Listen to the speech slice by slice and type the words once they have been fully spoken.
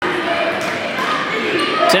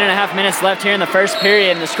10.5 minutes left here in the first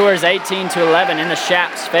period, and the score is 18-11 in the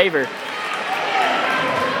Chaps' favor.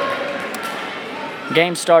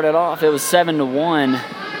 Game started off, it was 7-1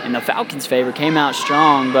 in the Falcons' favor, came out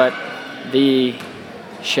strong, but the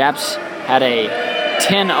Chaps had a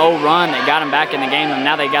 10-0 run that got them back in the game, and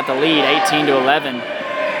now they got the lead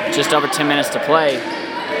 18-11, just over 10 minutes to play.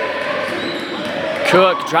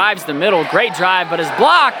 Cook drives the middle, great drive, but is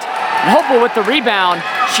blocked. And Hopewell with the rebound.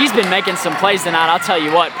 She's been making some plays tonight, I'll tell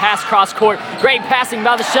you what. Pass cross court, great passing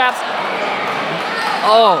by the Chaps.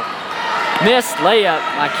 Oh, missed layup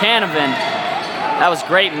by Canavan. That was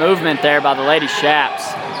great movement there by the Lady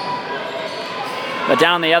Chaps. But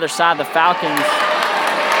down on the other side, the Falcons,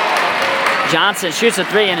 Johnson shoots a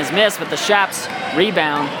three and is missed, but the Chaps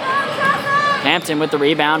rebound. Hampton with the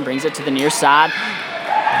rebound, brings it to the near side.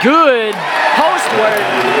 Good post work,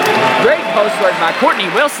 great post work by Courtney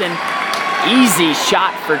Wilson. Easy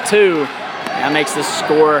shot for two. That makes the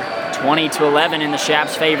score 20-11 in the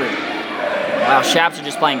Chaps' favor. Wow, Chaps are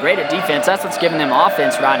just playing great at defense. That's what's giving them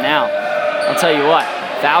offense right now. I'll tell you what,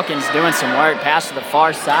 Falcons doing some work. Pass to the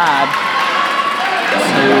far side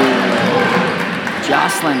to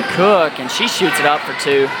Jocelyn Cook, and she shoots it up for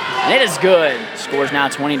two. And it is good. Score's now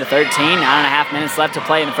 20-13. 9.5 minutes left to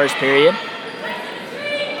play in the first period.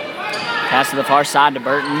 Pass to the far side to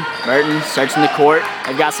Burton. Burton searching the court.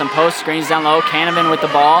 They've got some post screens down low. Canavan with the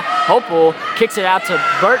ball. Hopewell kicks it out to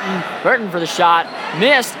Burton. Burton for the shot.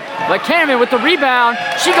 Missed, but Canavan with the rebound.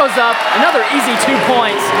 She goes up. Another easy 2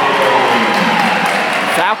 points.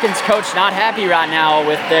 Falcons coach not happy right now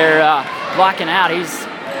with their blocking out.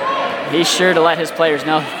 He's sure to let his players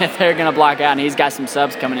know that they're going to block out, and he's got some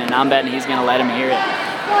subs coming in. I'm betting he's going to let them hear it.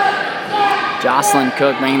 Jocelyn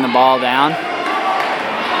Cook bringing the ball down.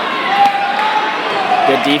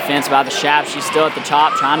 Good defense by the Chaps. She's still at the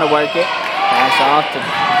top trying to work it. Pass off to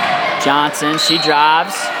Johnson. She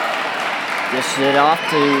drives. Dishes it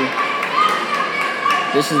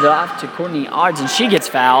off to Courtney Ards, and she gets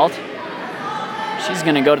fouled. She's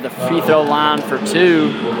going to go to the free throw line for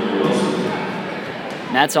two.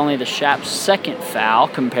 And that's only the Chaps' second foul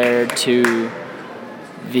compared to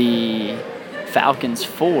the Falcons'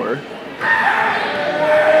 4.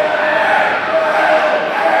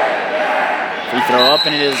 Free throw up,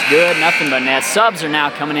 and it is good. Nothing but net. Subs are now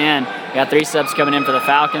coming in. We got 3 subs coming in for the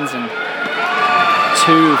Falcons and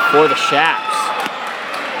 2 for the Chaps.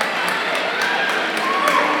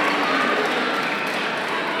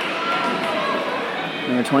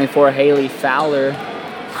 Number 24, Haley Fowler,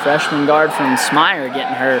 freshman guard from Smyer,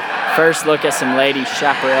 getting her first look at some Lady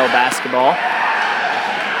Chaparral basketball.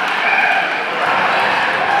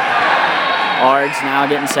 Ards now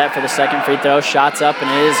getting set for the second free throw. Shots up, and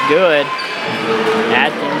it is good.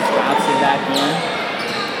 Adkins drops it back in.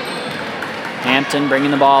 Hampton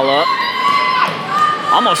bringing the ball up.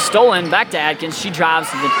 Almost stolen, back to Adkins. She drives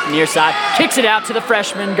to the near side, kicks it out to the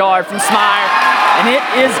freshman guard from Smyer, and it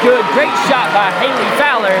is good. Great shot by Haley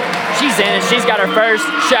Fowler. She's in, and she's got her first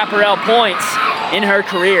Chaparral points in her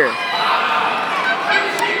career.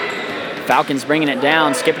 Falcons bringing it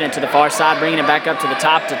down, skipping it to the far side, bringing it back up to the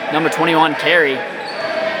top to number 21, Carey.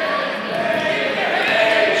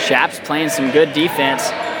 Chaps playing some good defense.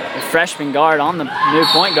 The freshman guard on the new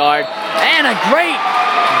point guard. And a great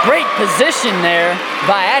position there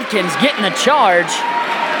by Adkins, getting the charge.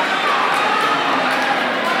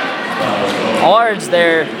 Ards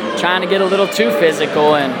there trying to get a little too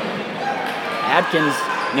physical, and Adkins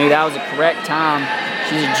knew that was a correct time.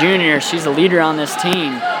 She's a junior, she's a leader on this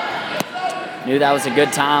team. Knew that was a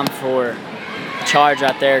good time for the charge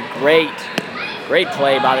right there. Great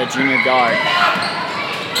play by the junior guard.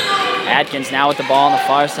 Adkins now with the ball on the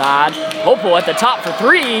far side. Hopewell at the top for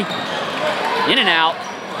 3. In and out.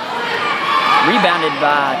 Rebounded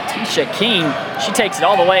by Tisha King. She takes it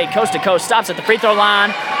all the way, coast to coast, stops at the free throw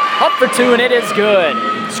line. Up for 2, and it is good.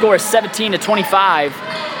 Score is 17-25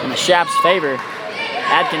 in the Chaps' favor.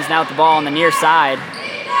 Adkins now with the ball on the near side.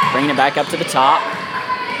 Bringing it back up to the top.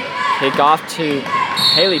 Kick off to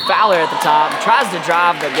Haley Fowler at the top. Tries to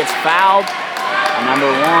drive, but gets fouled.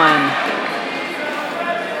 Number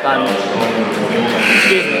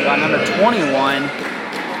 21,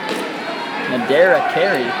 Nadera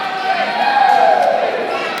Carey.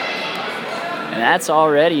 And that's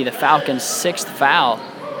already the Falcons' 6th foul.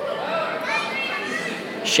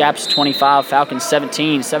 Chaps 25, Falcons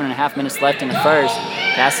 17. 7.5 minutes left in the first.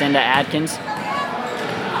 Pass into Adkins.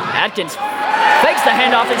 Adkins fakes the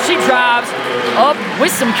handoff, and she drives up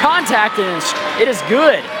with some contact, and it is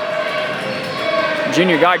good.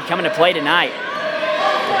 Junior guard coming to play tonight.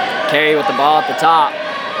 Carey with the ball at the top.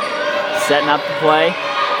 Setting up the play.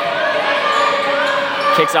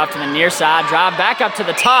 Kicks off to the near side, drive back up to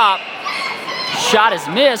the top. Shot is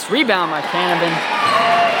missed, rebound by Canavan.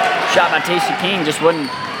 Shot by Tisha King,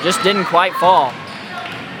 just didn't quite fall.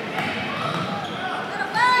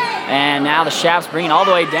 And now the Chaps bring it all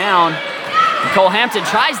the way down. Nicole Hampton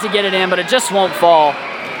tries to get it in, but it just won't fall.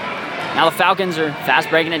 Now the Falcons are fast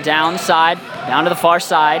breaking it down the side, down to the far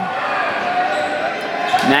side.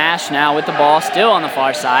 Nash now with the ball, still on the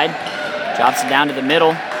far side. Drops it down to the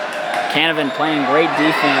middle. Canavan playing great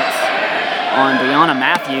defense on Brianna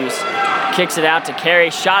Matthews. Kicks it out to Carey.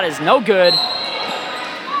 Shot is no good.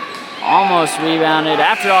 Almost rebounded.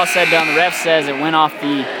 After all said and done, the ref says it went off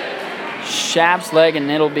the Chaps leg,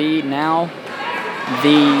 and it'll be now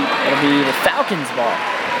the Falcons ball.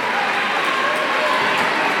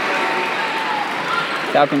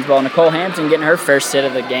 Falcons ball. Nicole Hampton getting her first hit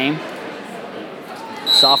of the game.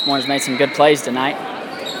 Sophomores made some good plays tonight.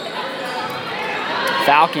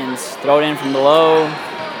 Falcons throw it in from below.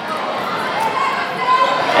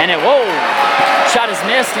 And whoa! Shot is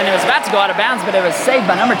missed, and it was about to go out of bounds, but it was saved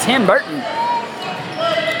by number 10, Burton.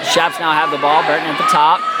 Chaps now have the ball. Burton at the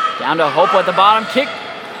top. Down to Hope at the bottom. Kick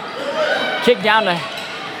down to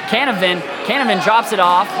Canavan. Canavan drops it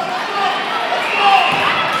off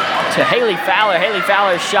to Haley Fowler. Haley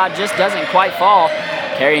Fowler's shot just doesn't quite fall.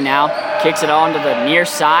 Carey now kicks it on to the near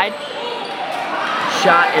side.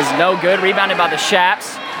 Shot is no good. Rebounded by the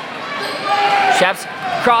Chaps. Chaps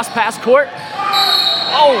cross pass court.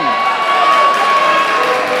 Oh!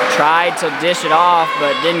 Tried to dish it off,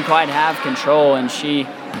 but didn't quite have control, and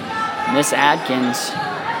Miss Adkins,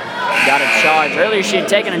 got a charge. Earlier she had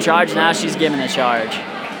taken a charge, now she's given a charge.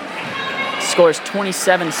 Scores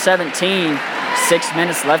 27-17, 6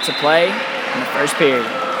 minutes left to play in the first period.